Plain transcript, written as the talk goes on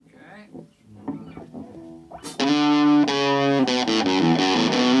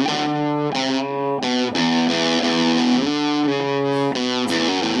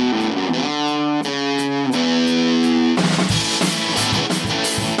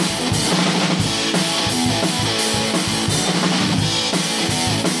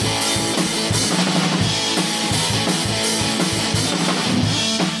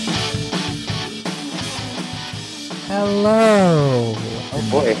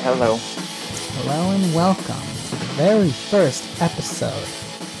Hello. Hello and welcome to the very first episode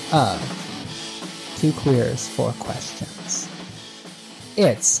of Two Queers, Four Questions.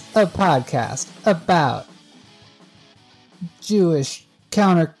 It's a podcast about Jewish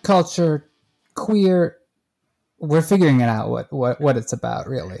counterculture, queer. We're figuring it out what it's about,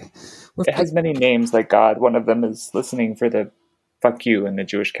 really. It has many names like God. One of them is listening for the fuck you in the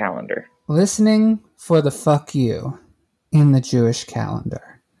Jewish calendar. Listening for the fuck you in the Jewish calendar.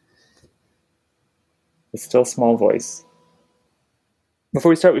 The still small voice. Before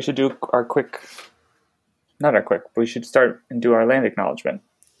we start, we should do we should start and do our land acknowledgement.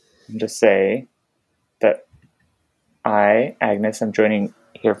 And just say that I, Agnes, am joining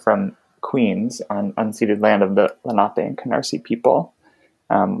here from Queens on unceded land of the Lenape and Canarsie people.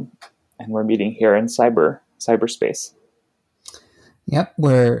 And we're meeting here in cyberspace. Yep,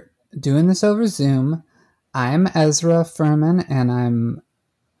 we're doing this over Zoom. I'm Ezra Furman, and I'm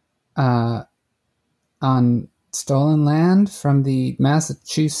on stolen land from the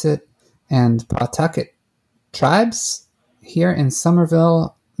Massachusetts and Pawtucket tribes here in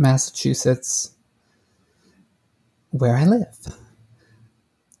Somerville, Massachusetts, where I live.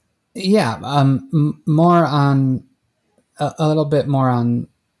 Yeah, more on a little bit more on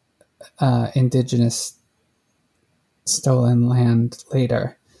indigenous stolen land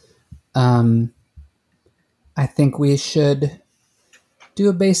later. I think we should do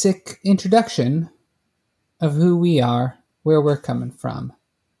a basic introduction of who we are, where we're coming from.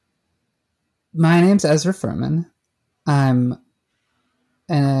 My name's Ezra Furman. I'm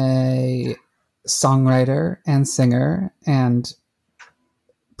a songwriter and singer and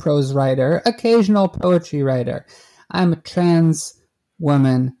prose writer, occasional poetry writer. I'm a trans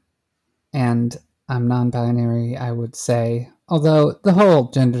woman and I'm non-binary, I would say. Although the whole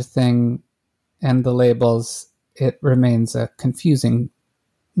gender thing and the labels, it remains a confusing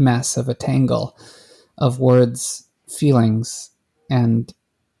mess of a tangle of words, feelings, and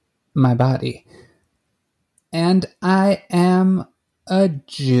my body. And I am a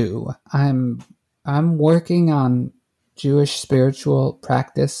Jew. I'm working on Jewish spiritual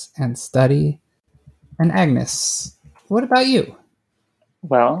practice and study. And Agnes, what about you?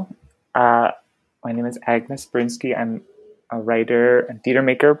 Well, my name is Agnes Brinsky. I'm a writer and theater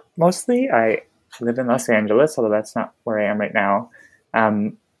maker mostly. I live in Los Angeles, although that's not where I am right now.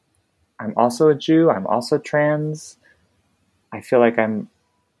 I'm also a Jew. I'm also trans. I feel like I'm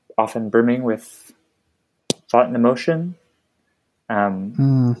often brimming with thought and emotion.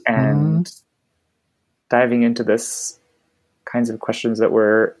 And diving into this kinds of questions that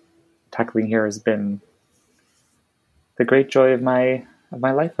we're tackling here has been the great joy of my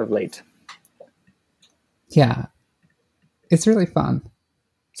life of late. Yeah, it's really fun.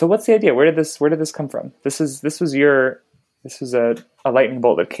 So what's the idea? Where did this come from? This was a lightning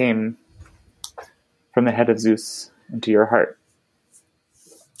bolt that came from the head of Zeus into your heart.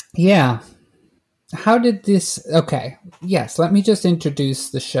 Yeah. How did this... Okay, yes, let me just introduce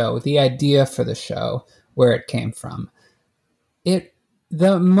the show, the idea for the show, where it came from. The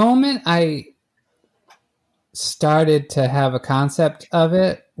moment I started to have a concept of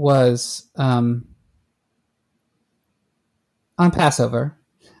it was on Passover.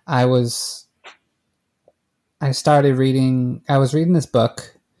 I was reading this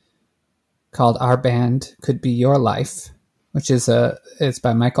book called Our Band Could Be Your Life, which is it's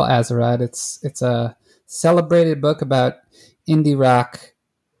by Michael Azerrad. It's a celebrated book about indie rock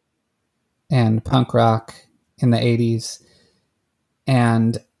and punk rock in the 80s.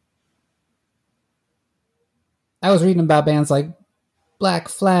 And I was reading about bands like Black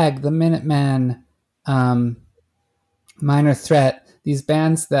Flag, The Minutemen, Minor Threat, these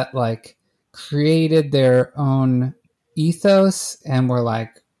bands that like created their own ethos and were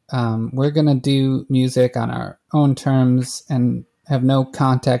like, we're going to do music on our own terms and have no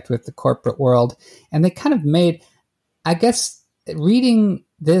contact with the corporate world. And they kind of made, I guess, reading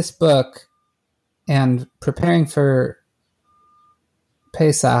this book and preparing for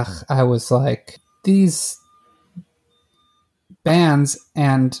Pesach, I was like, these bands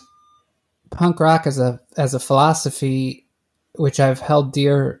and punk rock as a philosophy, which I've held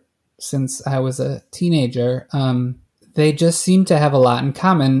dear since I was a teenager, they just seem to have a lot in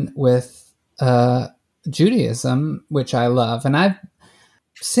common with Judaism, which I love. And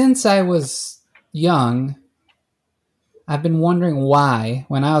since I was young, I've been wondering why,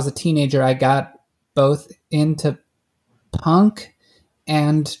 when I was a teenager, I got both into punk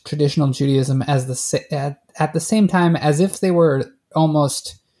and traditional Judaism at the same time, as if they were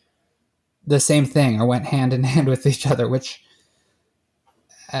almost the same thing or went hand in hand with each other, which,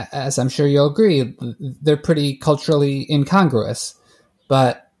 as I'm sure you'll agree, they're pretty culturally incongruous.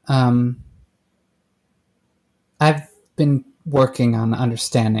 But I've been working on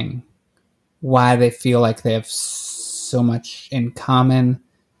understanding why they feel like they have so much in common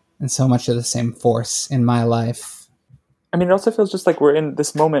and so much of the same force in my life. I mean, it also feels just like we're in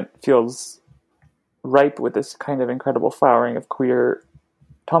this moment feels ripe with this kind of incredible flowering of queer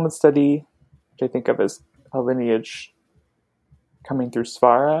Talmud study, which I think of as a lineage coming through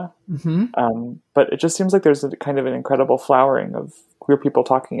Svara. But it just seems like there's a kind of an incredible flowering of queer people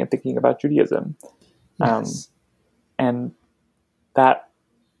talking and thinking about Judaism. Yes. And that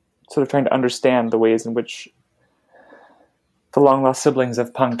sort of trying to understand the ways in which the long-lost siblings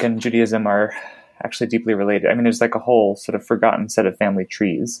of punk and Judaism are actually deeply related. I mean, there's like a whole sort of forgotten set of family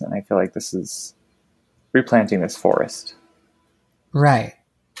trees, and I feel like this is replanting this forest. Right.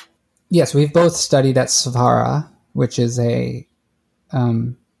 Yes, we've both studied at Svara, which is a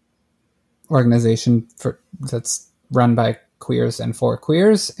organization that's run by queers and for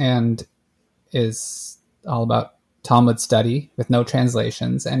queers, and is all about Talmud study with no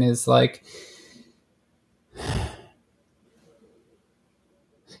translations, and is like,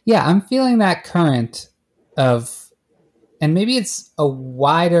 yeah, I'm feeling that current of, and maybe it's a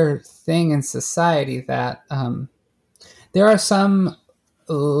wider thing in society that there are some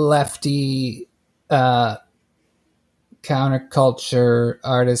lefty counterculture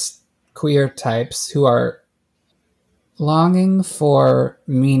artist queer types who are longing for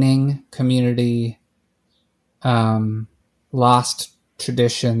meaning, community, lost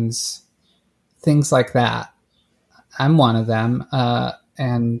traditions, things like that. I'm one of them.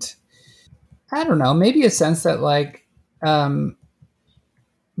 And I don't know, maybe a sense that like weirdo,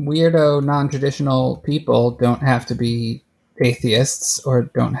 non-traditional people don't have to be atheists or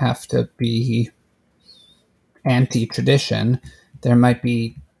don't have to be anti-tradition. There might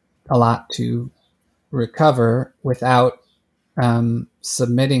be a lot to recover without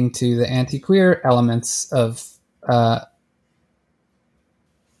submitting to the anti-queer elements of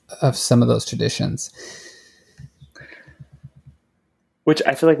some of those traditions. Which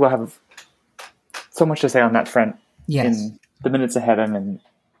I feel like we'll have so much to say on that front Yes. in the minutes ahead and in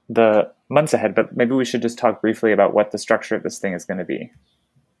the months ahead, but maybe we should just talk briefly about what the structure of this thing is going to be.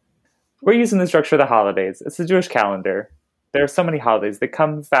 We're using the structure of the holidays. It's the Jewish calendar. There are so many holidays. They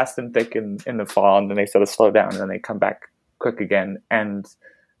come fast and thick in the fall, and then they sort of slow down, and then they come back quick again. And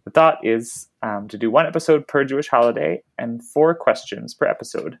the thought is to do one episode per Jewish holiday and 4 questions per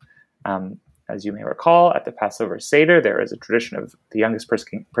episode. As you may recall, at the Passover Seder, there is a tradition of the youngest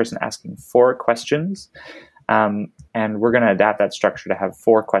person asking 4 questions. And we're going to adapt that structure to have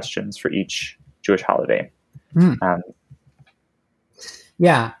 4 questions for each Jewish holiday.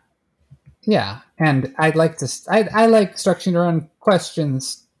 Yeah. Yeah. And I'd like to, I like structuring around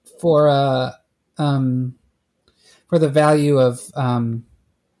questions for the value of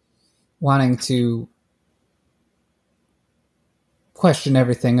wanting to question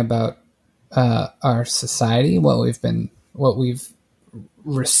everything about our society, what we've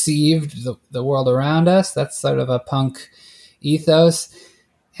received, the world around us. That's sort of a punk ethos.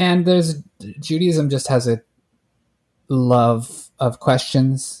 And Judaism just has a love of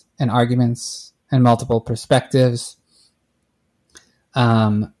questions and arguments and multiple perspectives,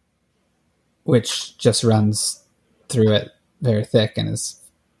 which just runs through it very thick and is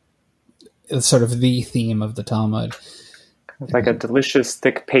sort of the theme of the Talmud. It's like a delicious,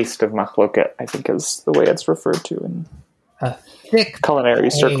 thick paste of machloket, I think is the way it's referred to in a thick culinary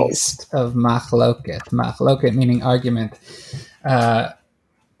paste circles of machloket. Machloket meaning argument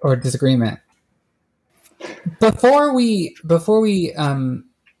or disagreement. Before we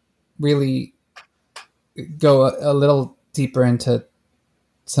really go a little deeper into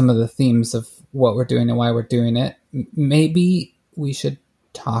some of the themes of what we're doing and why we're doing it, maybe we should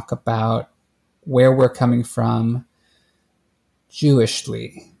talk about where we're coming from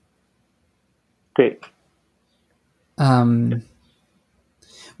Jewishly. Great.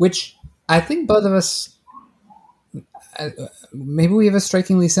 Which I think both of us, maybe we have a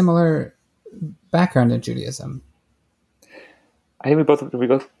strikingly similar background in Judaism. I think we both went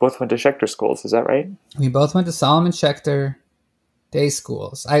to Schechter schools. Is that right? We both went to Solomon Schechter day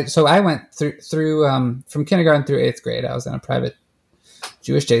schools. I went through from kindergarten through 8th grade. I was in a private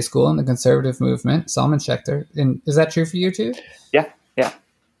Jewish day school in the conservative movement, Solomon Schechter. And is that true for you too? Yeah.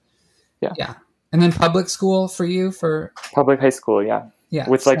 And then public school for you for public high school, yeah.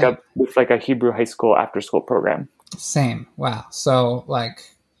 With like a Hebrew high school after school program. Same. Wow. So like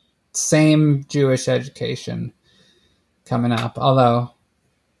same Jewish education coming up, although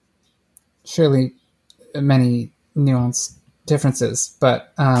surely many nuanced differences.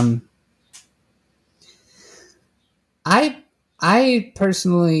 But I I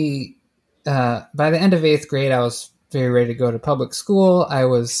personally, by the end of 8th grade, I was very ready to go to public school. I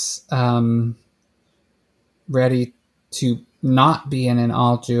was ready to not be in an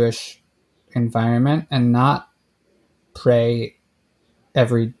all Jewish environment and not pray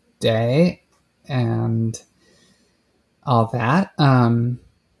every day and all that.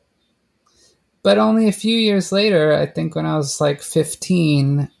 But only a few years later, I think when I was like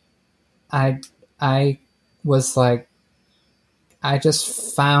 15, I was like, I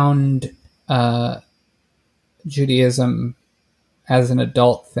just found Judaism as an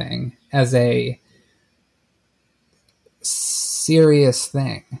adult thing, as a serious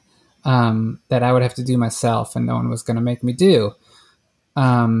thing that I would have to do myself and no one was going to make me do.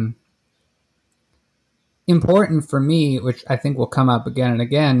 Important for me, which I think will come up again and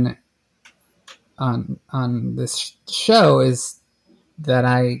again on this show, is that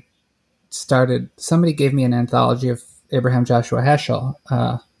I started. Somebody gave me an anthology of Abraham Joshua Heschel,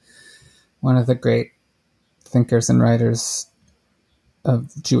 one of the great thinkers and writers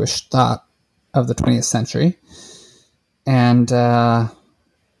of Jewish thought of the 20th century, and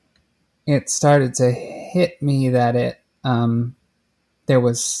it started to hit me that there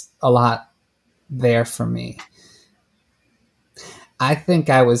was a lot there for me. I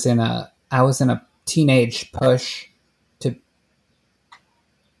think I was in a teenage push to,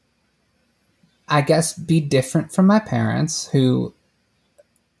 I guess, be different from my parents, who,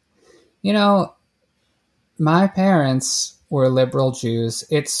 my parents were liberal Jews.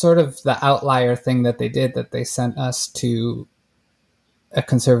 It's sort of the outlier thing that they did, that they sent us to a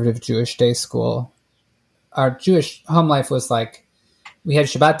conservative Jewish day school. Our Jewish home life was like, we had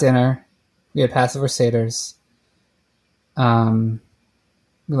Shabbat dinner, we had Passover Seders,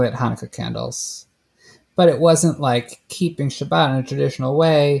 we lit Hanukkah candles. But it wasn't like keeping Shabbat in a traditional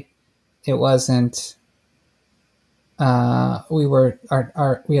way. It wasn't, we had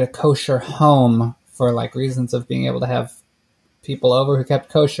a kosher home for like reasons of being able to have people over who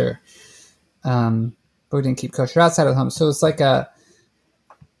kept kosher. But we didn't keep kosher outside of the home. So it's like I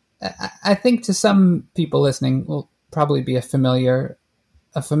think to some people listening will probably be a familiar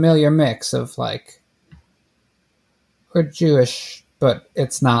mix of like, we're Jewish, but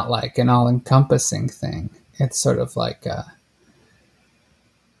it's not like an all-encompassing thing. It's sort of like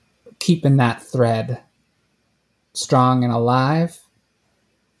keeping that thread strong and alive,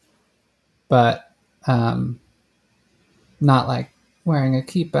 but not like wearing a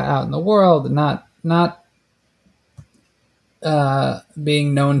kippah out in the world, and not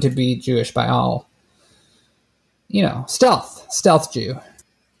being known to be Jewish by all. Stealth Jew.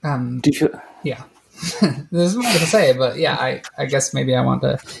 Do you feel? Yeah. There's more to say, but yeah, I guess maybe I want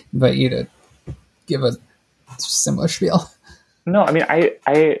to invite you to give a similar spiel. No, I mean,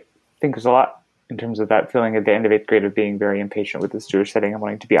 I think there's a lot in terms of that feeling at the end of 8th grade of being very impatient with this Jewish setting and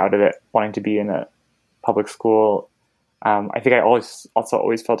wanting to be out of it, wanting to be in a public school. I think I always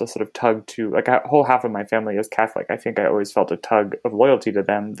felt a sort of tug to, like, a whole half of my family is Catholic. I think I always felt a tug of loyalty to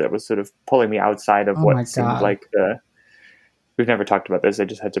them that was sort of pulling me outside of what seemed like we've never talked about this. I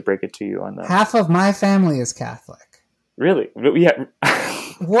just had to break it to you on the... Half of my family is Catholic. Really? Yeah.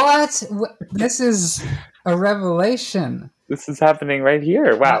 What? This is a revelation. This is happening right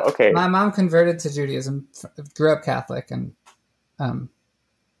here. Wow. Okay. My mom converted to Judaism, grew up Catholic, and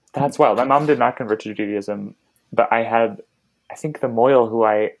that's wild. My mom did not convert to Judaism, but I think the Moyle, who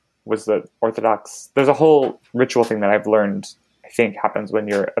I was the Orthodox. There's a whole ritual thing that I've learned, I think, happens when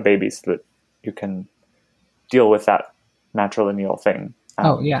you're a baby, so that you can deal with that matrilineal thing.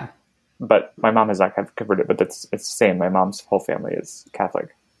 Yeah. But my mom has not converted, but it's the same. My mom's whole family is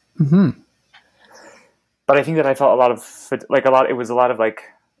Catholic. Mm-hmm. But I think that I felt it was a lot of like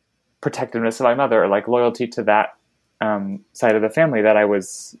protectiveness of my mother, or like loyalty to that side of the family that I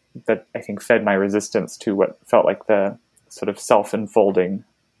think fed my resistance to what felt like the sort of self-enfolding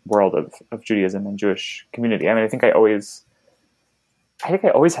world of Judaism and Jewish community. I mean, I think I always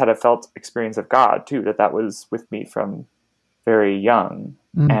had a felt experience of God too, that was with me from very young.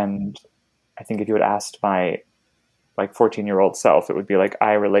 Mm. And I think if you had asked my like 14-year-old self, it would be like,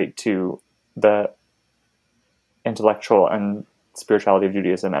 I relate to the intellectual and spirituality of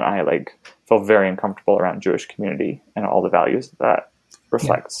Judaism, and I like feel very uncomfortable around Jewish community and all the values that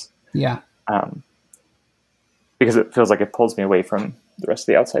reflects. Yeah. Because it feels like it pulls me away from the rest of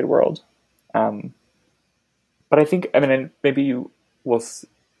the outside world. But I think, I mean, and maybe you will,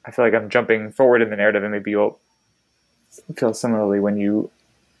 I feel like I'm jumping forward in the narrative, and maybe you'll feel similarly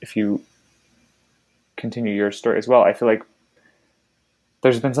if you continue your story as well. I feel like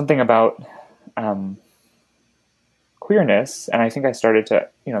there's been something about queerness, and I think I started to,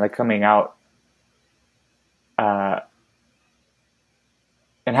 like coming out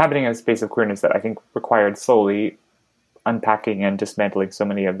inhabiting a space of queerness that I think required slowly unpacking and dismantling so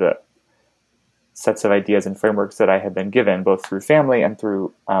many of the sets of ideas and frameworks that I had been given, both through family and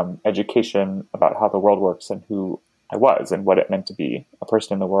through education about how the world works and who I was and what it meant to be a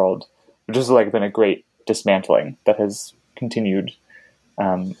person in the world, which has like been a great dismantling that has continued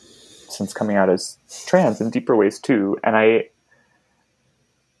since coming out as trans in deeper ways too. And I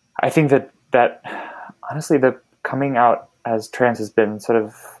think that honestly, the coming out as trans has been sort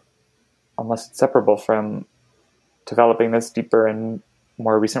of almost inseparable from developing this deeper and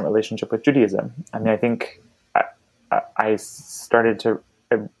more recent relationship with Judaism. I mean, I think I started to,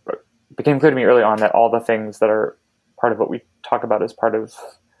 it became clear to me early on that all the things that are part of what we talk about as part of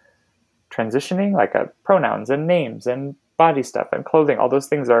transitioning, like pronouns and names and body stuff and clothing, all those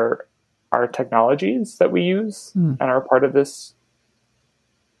things are technologies that we use and are part of this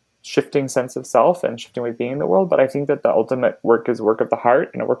shifting sense of self and shifting way of being in the world. But I think that the ultimate work is work of the heart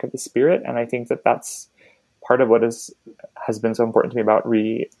and a work of the spirit. And I think that that's part of what has been so important to me about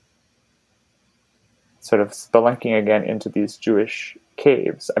sort of spelunking again into these Jewish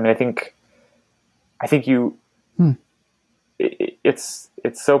caves. I mean, I think you, it's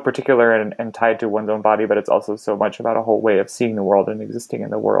so particular and tied to one's own body, but it's also so much about a whole way of seeing the world and existing in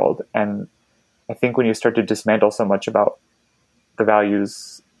the world. And I think when you start to dismantle so much about the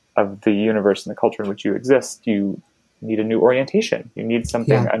values of the universe and the culture in which you exist, you need a new orientation. You need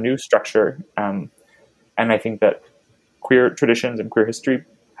something, a new structure. And I think that queer traditions and queer history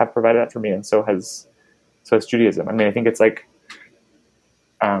have provided that for me. And so has Judaism. I mean, I think it's like,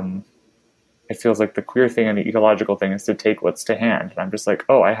 it feels like the queer thing and the ecological thing is to take what's to hand. And I'm just like,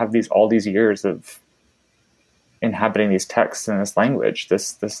 oh, I have all these years of inhabiting these texts and this language,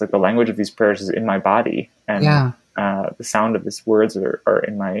 this like the language of these prayers is in my body. And the sound of these words are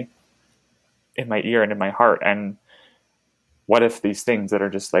in my ear and in my heart. And what if these things that are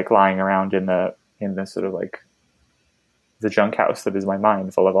just like lying around in the sort of like the junk house that is my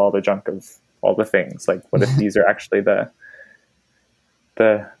mind, full of all the junk of all the things, like what if these are actually the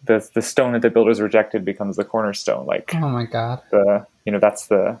stone that the builders rejected becomes the cornerstone? Like, oh my God,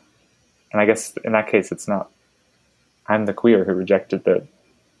 that's and I guess in that case, it's not, I'm the queer who rejected the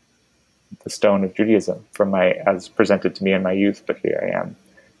stone of Judaism as presented to me in my youth, but here I am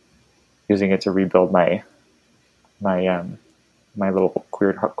using it to rebuild my little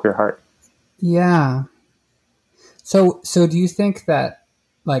queer heart. Yeah. So do you think that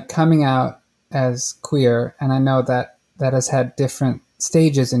like coming out as queer, and I know that has had different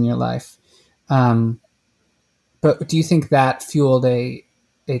stages in your life, but do you think that fueled a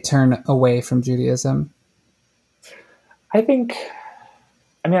turn away from Judaism? I think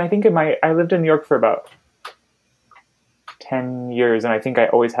I lived in New York for about 10 years, and I think I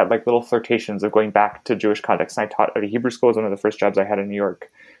always had like little flirtations of going back to Jewish context. And I taught at a Hebrew school. It was one of the first jobs I had in New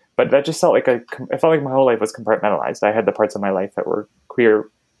York. But that just felt like it felt like my whole life was compartmentalized. I had the parts of my life that were queer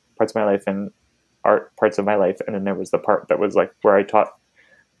parts of my life and art parts of my life. And then there was the part that was like where I taught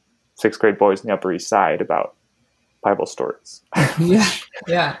 6th grade boys in the Upper East Side about Bible stories.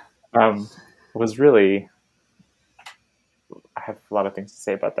 Yeah. Was really, I have a lot of things to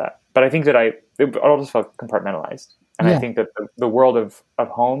say about that. But I think that it all just felt compartmentalized. And I think that the world of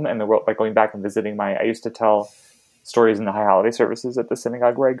home and the world, like going back and visiting I used to tell stories in the high holiday services at the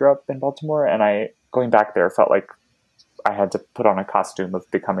synagogue where I grew up in Baltimore. And going back there felt like I had to put on a costume of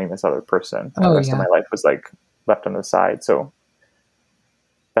becoming this other person. And the rest of my life was like left on the side. So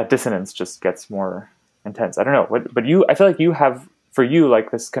that dissonance just gets more intense. I don't know. But I feel like you have, for you, like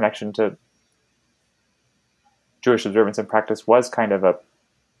this connection to Jewish observance and practice was kind of a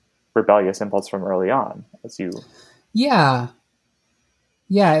rebellious impulse from early on as you. Yeah,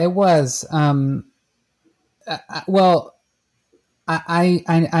 it was. I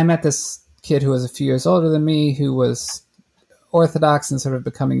met this kid who was a few years older than me, who was Orthodox and sort of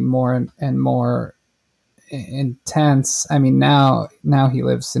becoming more and more intense. I mean, now he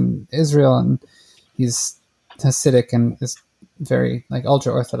lives in Israel and he's Hasidic and is very like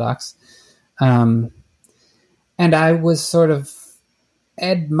ultra Orthodox. And I was sort of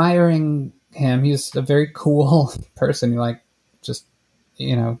admiring him. He was a very cool person. He like just,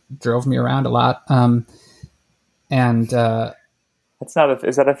 drove me around a lot. Is that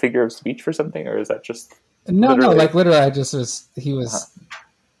a figure of speech for something, or is that just no, like literally he was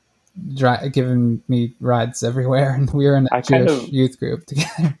giving me rides everywhere, and we were in a Jewish youth group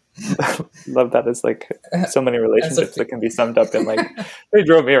together. Love that as like so many relationships that can be summed up in like, they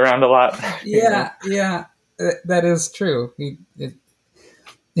drove me around a lot. Yeah, that is true.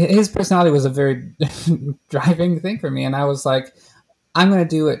 His personality was a very driving thing for me, and I was like, I'm going to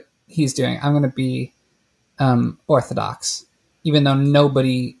do what he's doing. I'm going to be Orthodox. even though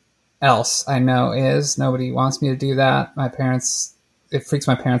nobody else I know is. Nobody wants me to do that. My parents, it freaks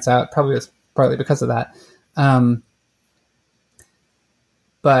my parents out. Probably was partly because of that.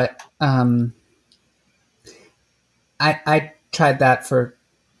 But I tried that for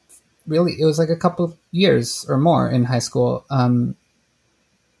really, it was like a couple of years or more in high school.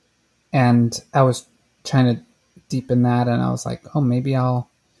 And I was trying to deepen that, and I was like, oh, maybe I'll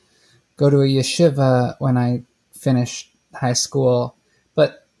go to a yeshiva when I finish high school.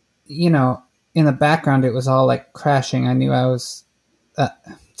 But, you know, in the background, it was all like crashing. I knew I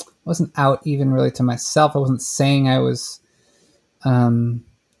wasn't out even really to myself. I wasn't saying I was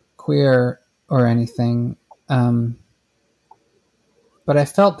queer or anything. But I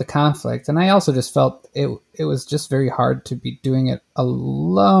felt the conflict, and I also just felt it was just very hard to be doing it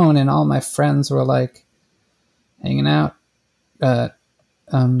alone, and all my friends were like hanging out,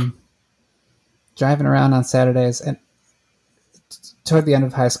 driving around on Saturdays, and toward the end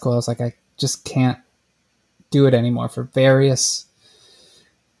of high school, I was like, I just can't do it anymore for various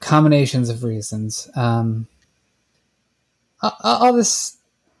combinations of reasons. All this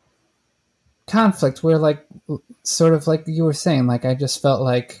conflict where, like, sort of like you were saying, like, I just felt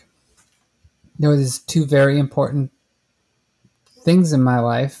like there were these two very important things in my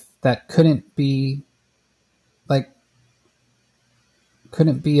life that couldn't be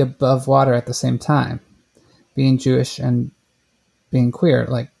above water at the same time. Being Jewish and being queer,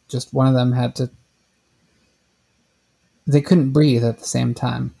 like, just one of them they couldn't breathe at the same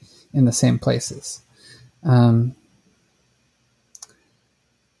time in the same places.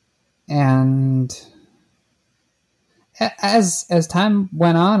 And as time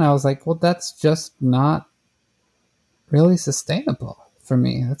went on, I was like, well, that's just not really sustainable for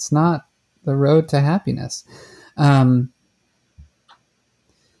me. That's not the road to happiness.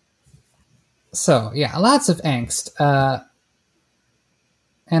 So yeah, lots of angst.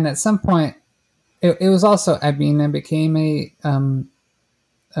 And at some point, it was also, I mean, I became a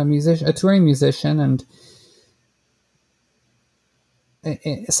musician, a touring musician, and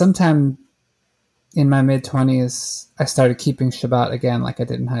sometime in my mid-20s, I started keeping Shabbat again, like I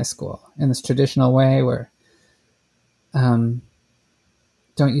did in high school, in this traditional way where don't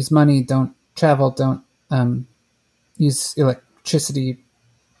use money, don't travel, don't use electricity,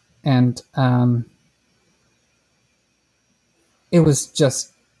 and it was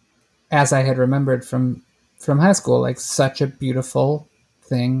just, as I had remembered from high school, like such a beautiful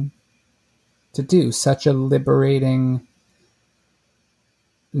thing to do, such a liberating,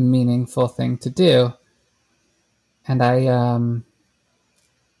 meaningful thing to do. And I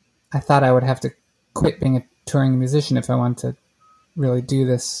thought I would have to quit being a touring musician if I wanted to really do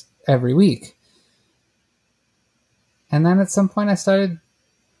this every week. And then at some point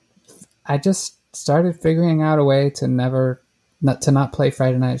I just started figuring out a way to not play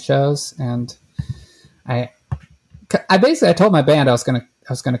Friday night shows. And I told my band I was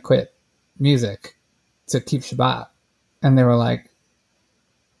gonna quit music to keep Shabbat. And they were like,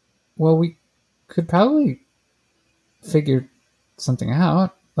 well, we could probably figure something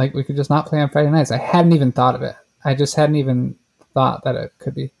out. Like, we could just not play on Friday nights. I hadn't even thought of it. I just hadn't even thought that it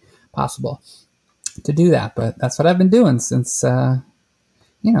could be possible to do that. But that's what I've been doing since,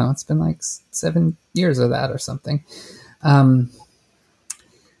 it's been like 7 years of that or something. I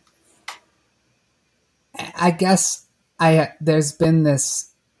guess there's been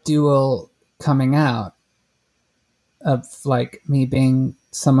this dual coming out of, like, me being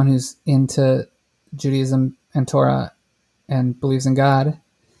someone who's into Judaism and Torah and believes in God,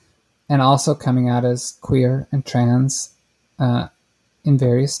 and also coming out as queer and trans in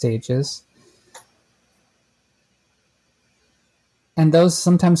various stages. And those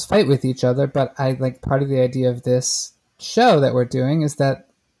sometimes fight with each other, but I like, part of the idea of this show that we're doing is that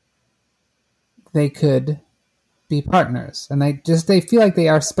they could be partners, and they feel like they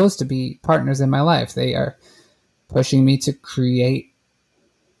are supposed to be partners in my life. They are pushing me to create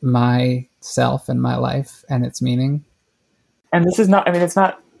myself and my life and its meaning. And this is not, I mean, it's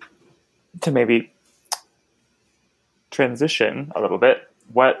not to maybe transition a little bit.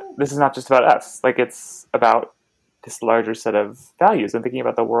 This is not just about us. Like, it's about this larger set of values and thinking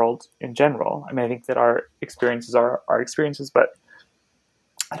about the world in general. I mean, I think that our experiences are our experiences, but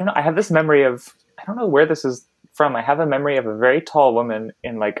I don't know. I have this memory of, I don't know where this is from. I have a memory of a very tall woman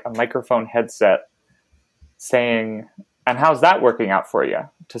in like a microphone headset saying, and how's that working out for you,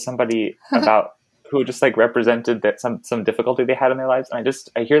 to somebody about who just like represented that some difficulty they had in their lives. And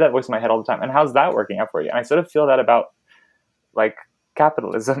I hear that voice in my head all the time. And how's that working out for you? And I sort of feel that about like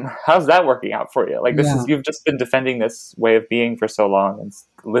capitalism. How's that working out for you? Like, this is, you've just been defending this way of being for so long and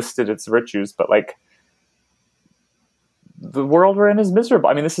listed its virtues, but like the world we're in is miserable.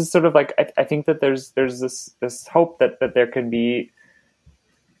 I mean, this is sort of like, I think that there's this hope that there can be,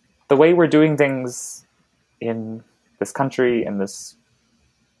 the way we're doing things in this country, in this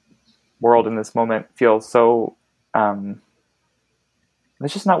world, in this moment, feels so,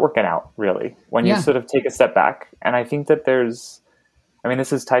 it's just not working out, really, when you sort of take a step back. And I think that there's, I mean,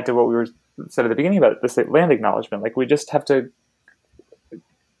 this is tied to what we were said at the beginning about this land acknowledgement. Like, we just have to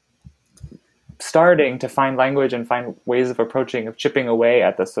starting to find language and find ways of approaching, of chipping away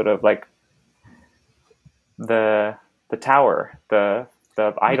at the sort of like the tower, the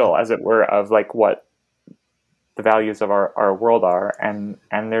idol, as it were, of like what the values of our world are. And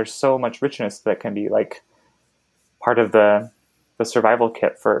there's so much richness that can be like part of the survival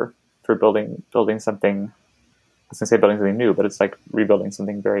kit for building something. I was gonna say building something new, but it's like rebuilding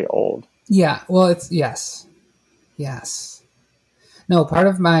something very old. Yeah, well, it's yes. No, part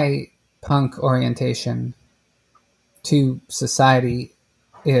of my punk orientation to society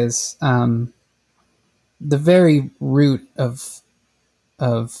is the very root of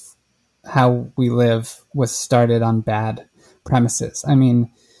how we live was started on bad premises. I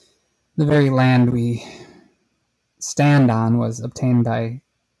mean, the very land we stand on was obtained by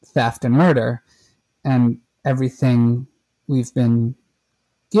theft and murder, and everything we've been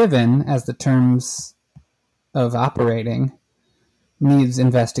given as the terms of operating needs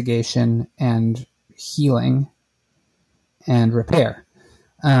investigation and healing and repair.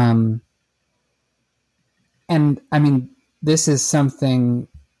 And I mean, this is something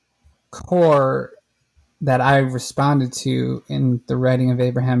core that I responded to in the writing of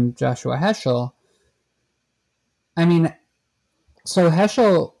Abraham Joshua Heschel. I mean, so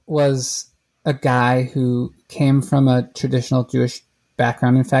Heschel was a guy who came from a traditional Jewish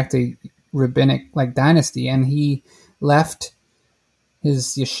background, in fact, a rabbinic like dynasty, and he left his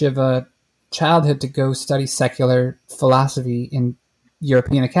yeshiva childhood to go study secular philosophy in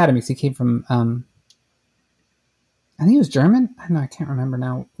European academies. He came from, I think he was German. I can't remember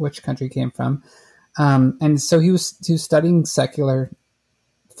now which country he came from. And so he was studying secular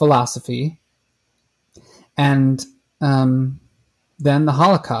philosophy. And then the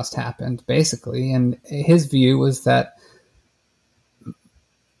Holocaust happened, basically. And his view was that,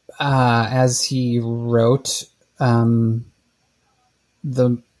 as he wrote,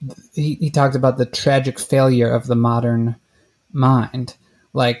 he talked about the tragic failure of the modern mind.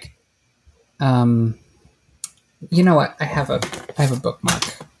 Like, you know what? I have a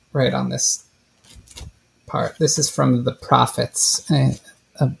bookmark right on this part. This is from The Prophets, a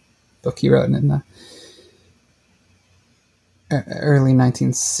book he wrote in the early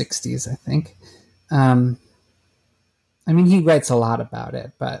 1960s, I think. I mean, he writes a lot about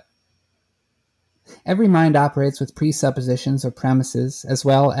it, but every mind operates with presuppositions or premises, as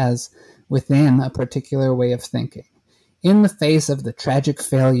well as within a particular way of thinking. In the face of the tragic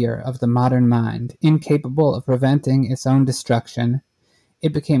failure of the modern mind, incapable of preventing its own destruction,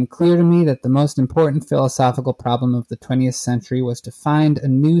 it became clear to me that the most important philosophical problem of the 20th century was to find a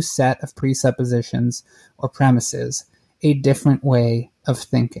new set of presuppositions or premises, a different way of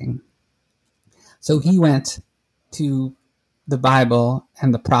thinking. So he went to the Bible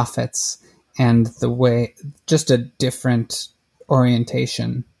and the prophets and the way, just a different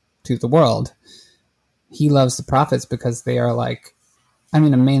orientation to the world. He loves the prophets because they are like, I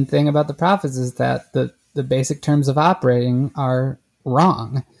mean, the main thing about the prophets is that the basic terms of operating are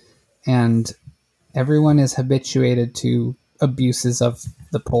wrong. And everyone is habituated to abuses of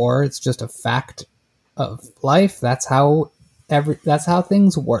the poor. It's just a fact of life. That's how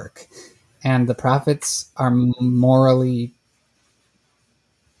things work. And the prophets are morally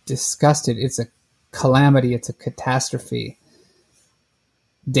disgusted. It's a calamity. It's a catastrophe.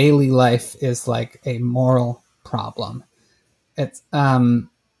 Daily life is like a moral problem. It's and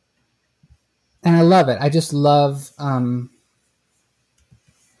I love it. I just love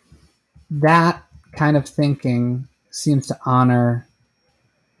that kind of thinking seems to honor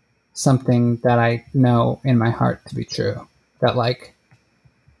something that I know in my heart to be true. That like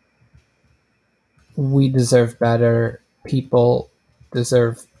we deserve better. People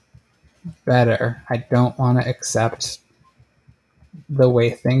deserve better. I don't want to accept the way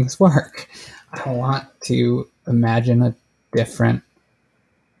things work. I want to imagine a different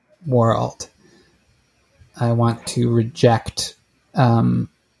world. I want to reject the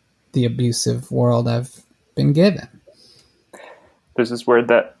abusive world I've been given. There's this word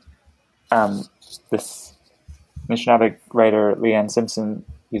that this Anishinaabe writer Leanne Simpson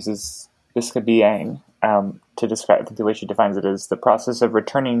uses, Biskabiang, to describe. I think the way she defines it is the process of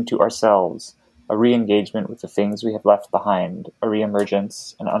returning to ourselves, a re-engagement with the things we have left behind, a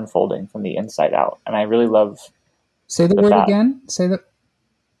re-emergence, an unfolding from the inside out. And I really love Say the word again. Say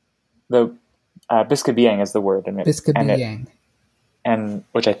the Biscabiang is the word, and Biscabiang, and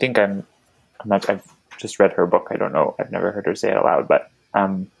which I think I'm not. I've just read her book. I don't know. I've never heard her say it aloud, but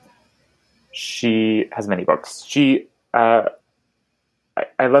she has many books. I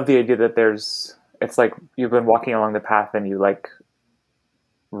love the idea that it's like you've been walking along the path and you like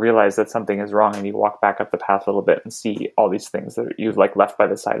realize that something is wrong, and you walk back up the path a little bit and see all these things that you've like left by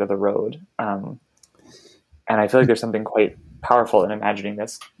the side of the road. And I feel like there's something quite powerful in imagining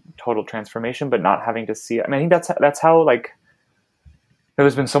this total transformation, but not having to see it. I mean, I think that's how like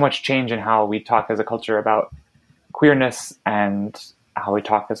there's been so much change in how we talk as a culture about queerness and how we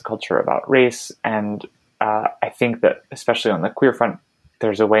talk as a culture about race. And I think that especially on the queer front,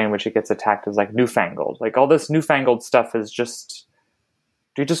 there's a way in which it gets attacked as like newfangled. Like all this newfangled stuff is just,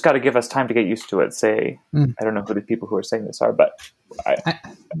 you just got to give us time to get used to it. I don't know who the people who are saying this are, but I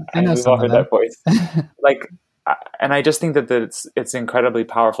know we've all heard that voice. Like, and I just think that it's incredibly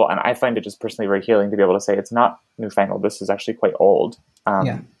powerful, and I find it just personally very healing to be able to say it's not newfangled. This is actually quite old,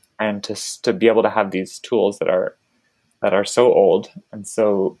 and to be able to have these tools that are so old and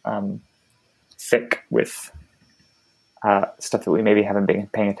so thick with stuff that we maybe haven't been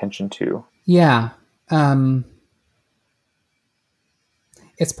paying attention to. Yeah.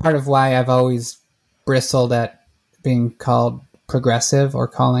 It's part of why I've always bristled at being called progressive or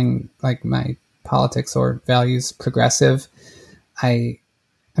calling like my politics or values progressive. I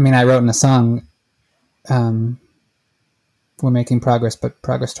mean, I wrote in a song, we're making progress, but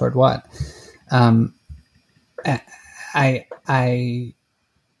progress toward what? I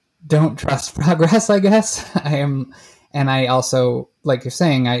don't trust progress, I guess. And I also, like you're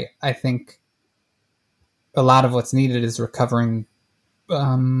saying, I think a lot of what's needed is recovering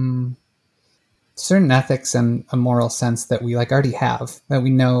certain ethics and a moral sense that we like already have, that we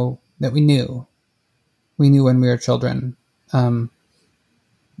know, that we knew when we were children,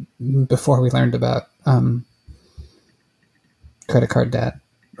 before we learned about credit card debt.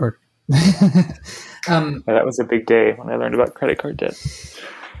 Or that was a big day when I learned about credit card debt.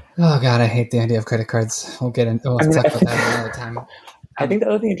 Oh God, I hate the idea of credit cards. We'll talk about that another time. I think the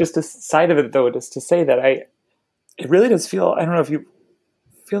other thing, just aside of it though, is to say that it really does feel, I don't know if you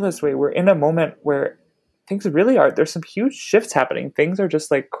feel this way, we're in a moment where things really are, there's some huge shifts happening. Things are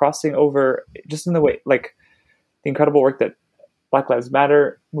just like crossing over just in the way, like the incredible work that Black Lives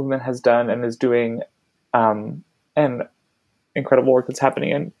Matter movement has done and is doing, and incredible work that's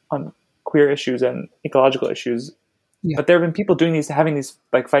happening on queer issues and ecological issues. Yeah. But there have been people doing fighting these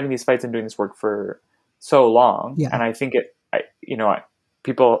fights and doing this work for so long. Yeah. And I think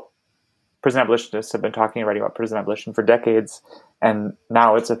prison abolitionists have been talking already about prison abolition for decades. And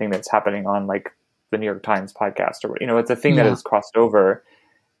now it's a thing that's happening on like the New York Times podcast, or, it's a thing that has crossed over.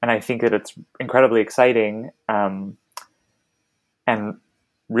 And I think that it's incredibly exciting. And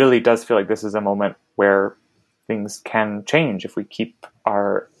really does feel like this is a moment where things can change if we keep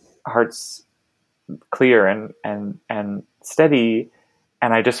our hearts clear and steady.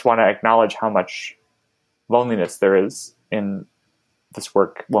 And I just want to acknowledge how much loneliness there is in this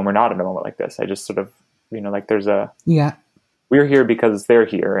work when we're not in a moment like this. I just sort of, like there's we're here because they're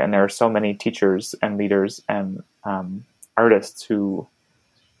here. And there are so many teachers and leaders and artists who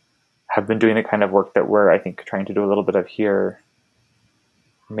have been doing the kind of work that we're, I think, trying to do a little bit of here,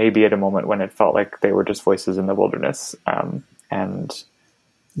 maybe at a moment when it felt like they were just voices in the wilderness.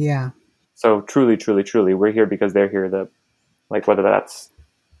 So truly, truly, truly, we're here because they're here. Whether that's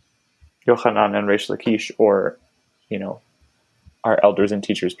Yochanan and Reish Lakish or, our elders and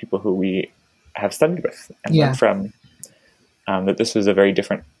teachers, people who we have studied with and learned from, that this was a very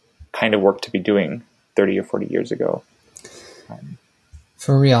different kind of work to be doing 30 or 40 years ago.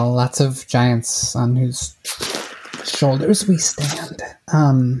 For real, lots of giants on whose shoulders we stand.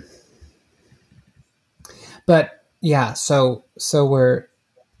 But yeah, so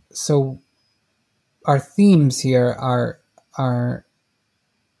our themes here are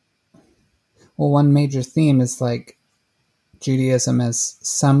one major theme is like Judaism as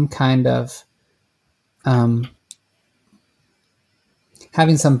some kind of having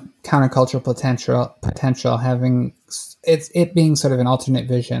some countercultural potential, having it being sort of an alternate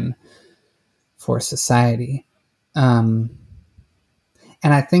vision for society. And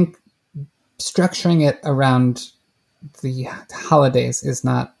I think structuring it around the holidays is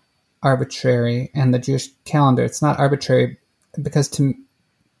not arbitrary, and the Jewish calendar, it's not arbitrary because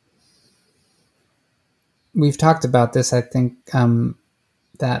we've talked about this, I think,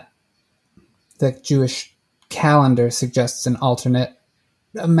 that the Jewish calendar suggests a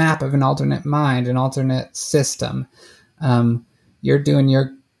map of an alternate mind, an alternate system. You're doing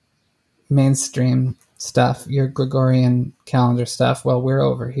your mainstream stuff, your Gregorian calendar stuff, while we're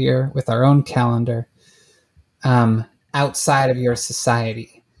over here with our own calendar outside of your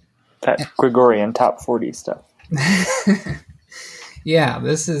society. That Gregorian top 40 stuff. Yeah,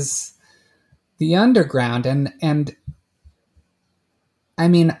 this is the underground. And I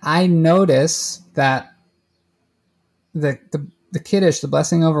mean, I notice that the Kiddush, the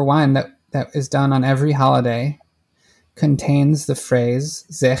blessing over wine that is done on every holiday, contains the phrase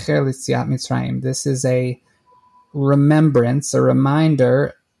Zecher L'Tziat Mitzrayim. This is a remembrance, a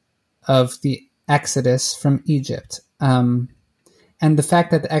reminder of the Exodus from Egypt. And the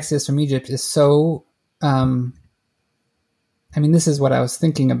fact that the Exodus from Egypt is so... I mean, this is what I was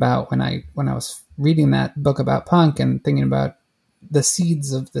thinking about when I was reading that book about punk and thinking about the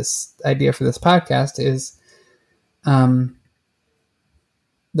seeds of this idea for this podcast is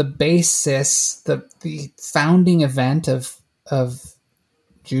the basis, the founding event of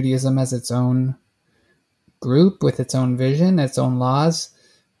Judaism as its own group with its own vision, its own laws,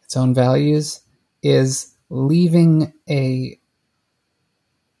 its own values, is leaving a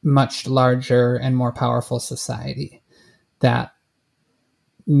much larger and more powerful society that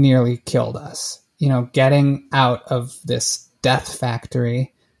nearly killed us. You know, getting out of this death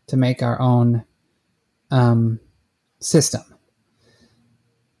factory to make our own system.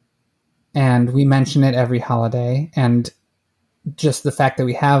 And we mention it every holiday, and just the fact that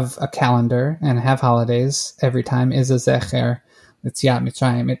we have a calendar and have holidays every time is a Zecher L'Tziat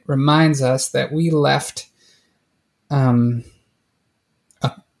Mitzrayim. It reminds us that we left a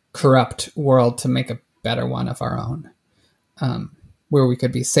corrupt world to make a better one of our own, where we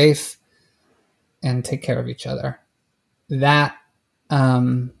could be safe and take care of each other. That's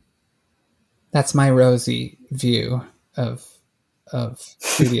my rosy view of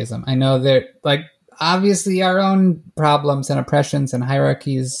Judaism. I know that, like, obviously our own problems and oppressions and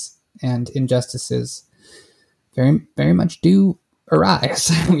hierarchies and injustices very, very much do arise.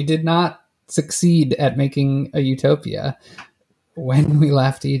 We did not succeed at making a utopia when we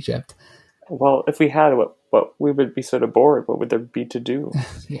left Egypt. Well, if we had, what we would be sort of bored. What would there be to do?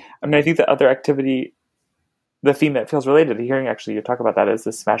 Yeah. I mean, I think the other activity, the theme that feels related to hearing actually you talk about that is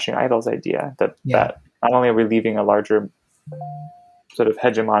the smashing idols idea. That not only are we leaving a larger sort of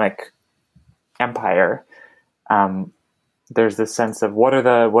hegemonic empire, there's this sense of what are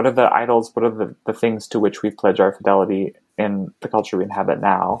the idols, what are the things to which we pledge our fidelity in the culture we inhabit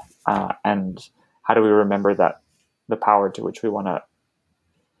now, and how do we remember that the power to which we want to,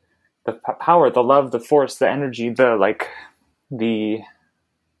 the power, the love, the force, the energy, the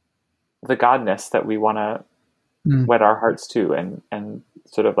godness that we want to wed our hearts to, and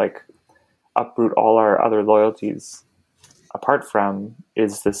sort of like uproot all our other loyalties apart from,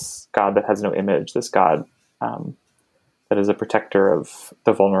 is this God that has no image, this God that is a protector of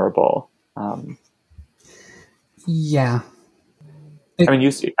the vulnerable. Yeah. I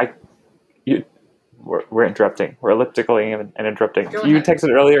mean, we're interrupting. We're elliptically and interrupting. You texted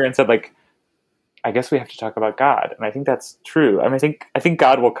earlier and said, like, I guess we have to talk about God. And I think that's true. I mean, I think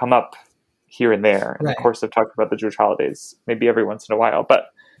God will come up here and there in the course of talking about the Jewish holidays, maybe every once in a while.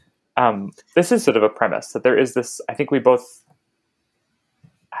 But this is sort of a premise that there is this, I think we both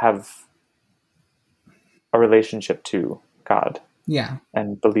have a relationship to God. Yeah.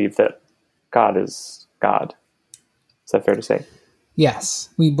 And believe that God is God. Is that fair to say? Yes.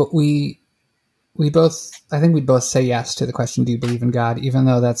 We both, I think we both say yes to the question, do you believe in God? Even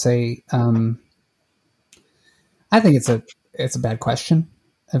though that's I think it's a bad question,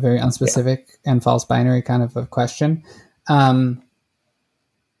 a very unspecific and false binary kind of a question. I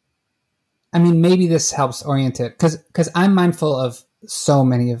mean, maybe this helps orient it, because I'm mindful of so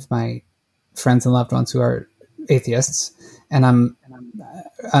many of my friends and loved ones who are atheists, and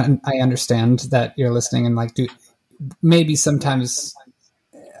I understand that you're listening and like, maybe sometimes,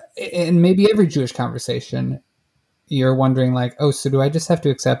 in maybe every Jewish conversation, you're wondering like, oh, so do I just have to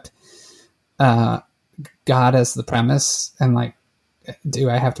accept God as the premise, and like, do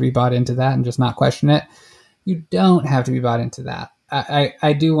I have to be bought into that and just not question it? You don't have to be bought into that.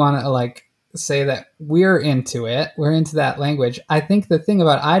 I do want to like say that we're into it. We're into that language. I think the thing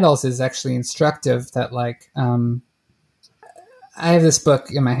about idols is actually instructive, that like, I have this book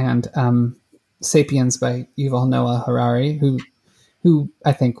in my hand, Sapiens by Yuval Noah Harari, who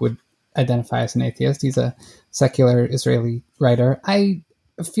I think would identify as an atheist. He's a secular Israeli writer. I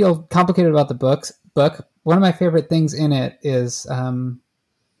feel complicated about the book. One of my favorite things in it is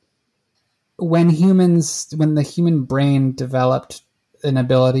when the human brain developed an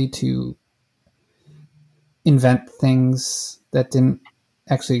ability to invent things that didn't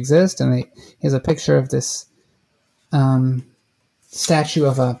actually exist. And he has a picture of this statue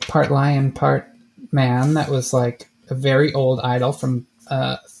of a part lion, part man that was like a very old idol from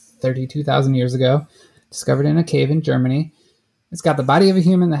 32,000 years ago, discovered in a cave in Germany. It's got the body of a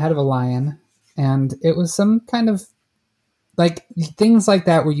human, the head of a lion, and it was some kind of like things like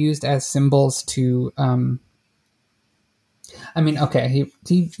that were used as symbols to.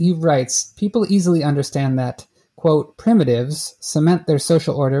 He writes, people easily understand that, quote, primitives cement their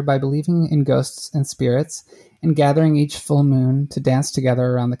social order by believing in ghosts and spirits and gathering each full moon to dance together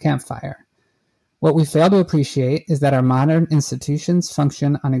around the campfire. What we fail to appreciate is that our modern institutions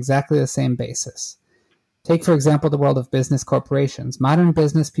function on exactly the same basis. Take, for example, the world of business corporations. Modern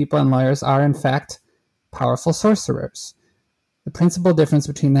business people and lawyers are, in fact, powerful sorcerers. The principal difference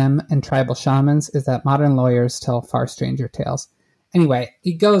between them and tribal shamans is that modern lawyers tell far stranger tales. Anyway,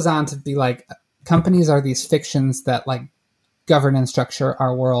 he goes on to be like, companies are these fictions that like govern and structure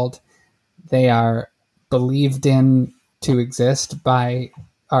our world. They are believed in to exist by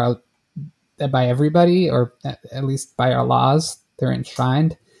everybody, or at least by our laws. They're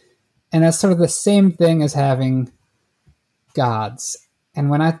enshrined. And that's sort of the same thing as having gods.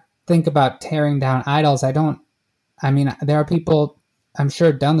 And when I think about tearing down idols, there are people, I'm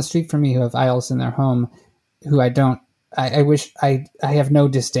sure, down the street from me who have idols in their home who I have no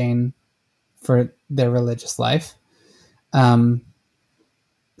disdain for their religious life. I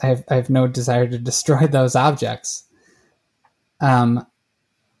have no desire to destroy those objects.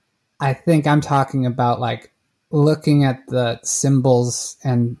 I think I'm talking about like looking at the symbols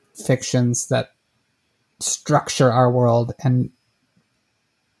and fictions that structure our world and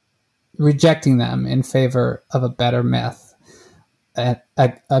rejecting them in favor of a better myth, a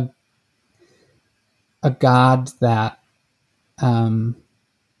god that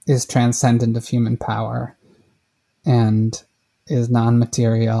is transcendent of human power and is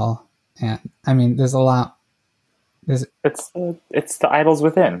non-material. And I mean, there's a lot. It's the idols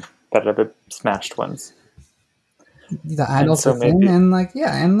within that are the smashed ones. The idols within, and I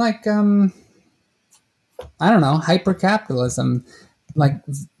don't know, hyper-capitalism.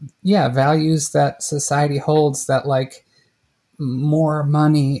 Values that society holds, that like more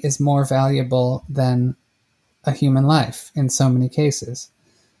money is more valuable than a human life in so many cases.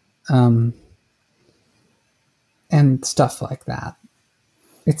 And stuff like that.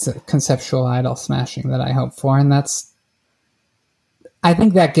 It's a conceptual idol smashing that I hope for, and I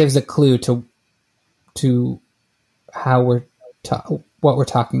think that gives a clue to how what we're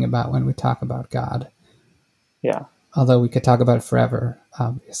talking about when we talk about God. Yeah. Although we could talk about it forever,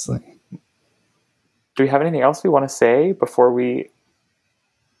 obviously. Do we have anything else we want to say before we...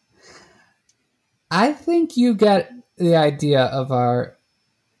 I think you get the idea of our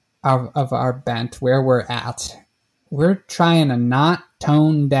bent, where we're at. We're trying to not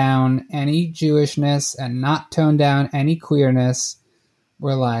tone down any Jewishness and not tone down any queerness.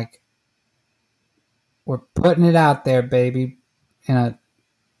 We're putting it out there, baby. To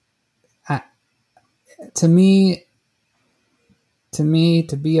me,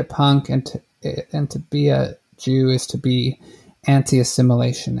 to be a punk and to be a Jew is to be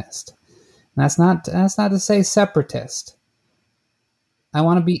anti-assimilationist. And that's not to say separatist. I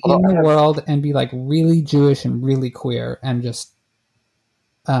want to be in the world and be like really Jewish and really queer and just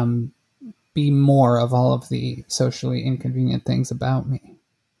be more of all of the socially inconvenient things about me.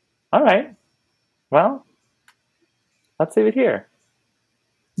 All right. Well, let's leave it here.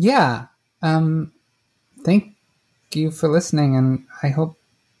 Yeah. Thank you for listening, and I hope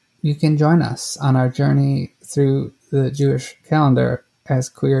you can join us on our journey through the Jewish calendar as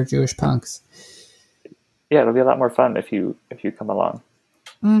queer Jewish punks. Yeah, it'll be a lot more fun if you come along.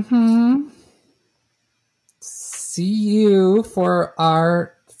 Mm-hmm. See you for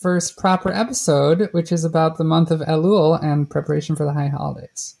our first proper episode, which is about the month of Elul and preparation for the high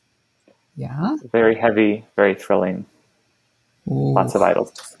holidays. Yeah? Very heavy, very thrilling. Ooh. Lots of idols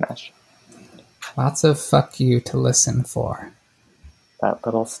to smash. Lots of fuck you to listen for. That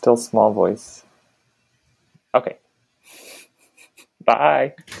little still small voice. Okay.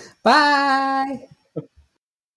 Bye. Bye.